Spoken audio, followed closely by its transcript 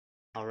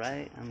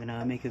Alright, I'm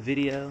gonna make a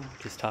video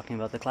just talking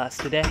about the class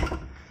today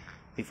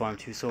before I'm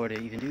too sore to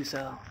even do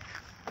so.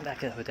 I'm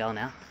back at the hotel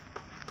now.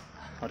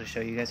 I'll just show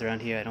you guys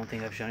around here. I don't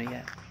think I've shown it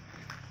yet.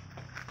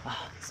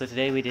 So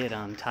today we did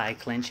Thai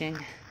clinching,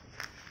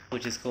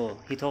 which is cool.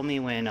 He told me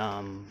when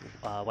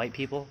white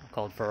people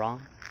called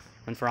Farang,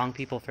 when Farang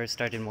people first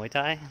started Muay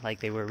Thai, like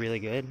they were really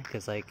good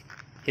because, like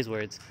his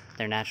words,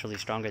 they're naturally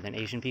stronger than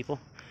Asian people.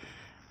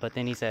 But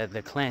then he said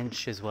the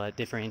clinch is what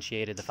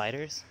differentiated the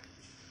fighters.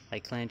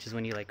 Like clinch is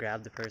when you like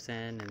grab the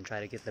person and try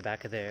to get the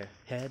back of their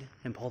head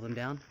and pull them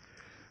down.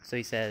 So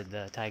he said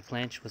the Thai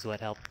clinch was what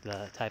helped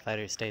the Thai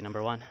fighters stay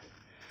number one.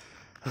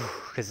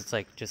 Because it's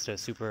like just a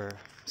super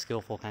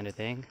skillful kind of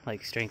thing.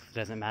 Like strength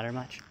doesn't matter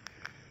much.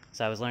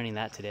 So I was learning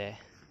that today.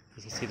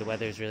 You can see the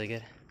weather is really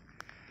good.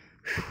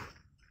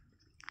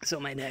 So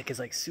my neck is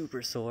like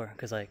super sore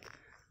because like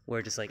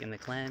we're just like in the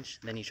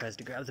clinch. Then he tries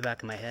to grab the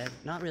back of my head.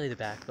 Not really the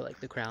back, but like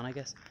the crown, I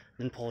guess.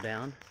 Then pull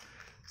down.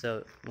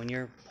 So when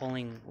you're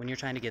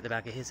trying to get the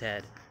back of his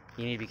head,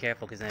 you need to be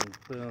careful because then,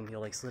 boom,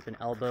 you'll like slip an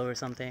elbow or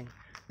something.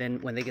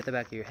 Then when they get the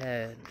back of your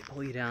head, they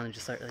pull you down and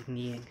just start like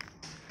kneeing.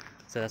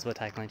 So that's what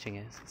Thai clinching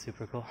is. It's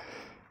super cool.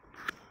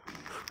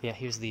 Yeah,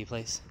 here's the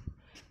place.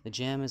 The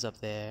gym is up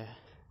there.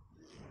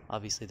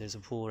 Obviously there's a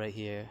pool right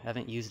here. I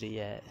haven't used it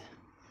yet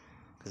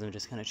because I'm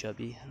just kind of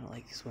chubby. I don't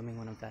like swimming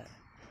when I'm fat.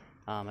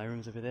 My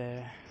room's over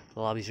there. The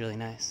lobby's really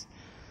nice.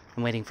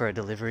 I'm waiting for a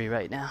delivery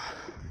right now.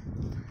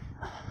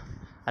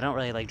 I don't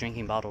really like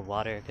drinking bottled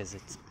water because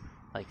it's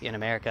like in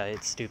America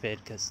it's stupid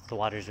because the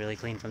water is really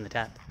clean from the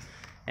tap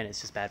and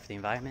it's just bad for the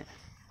environment.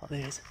 Oh,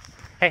 there it is.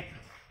 Hey!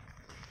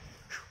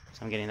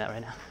 So I'm getting that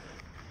right now.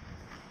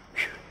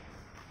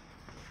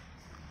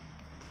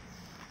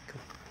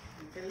 Cool.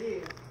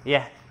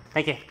 Yeah,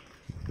 thank you.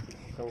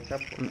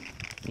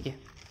 Thank you.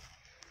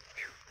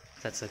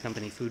 That's the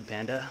company Food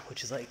Panda,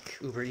 which is like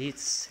Uber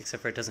Eats,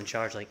 except for it doesn't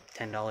charge like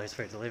 $10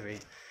 for a delivery.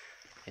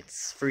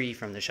 It's free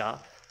from the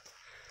shop.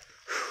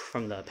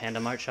 From the Panda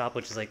Mart shop,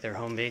 which is like their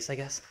home base, I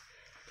guess.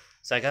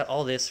 So I got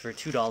all this for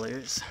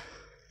 $2.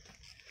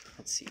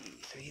 Let's see,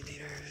 3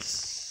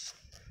 liters,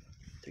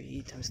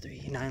 3 times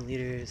 3, 9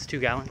 liters, 2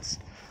 gallons.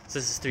 So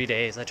this is 3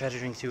 days. I try to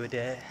drink 2 a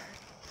day.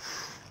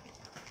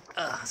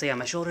 So yeah,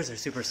 my shoulders are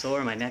super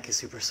sore, my neck is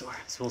super sore.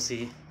 So we'll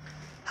see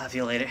how I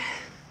feel later.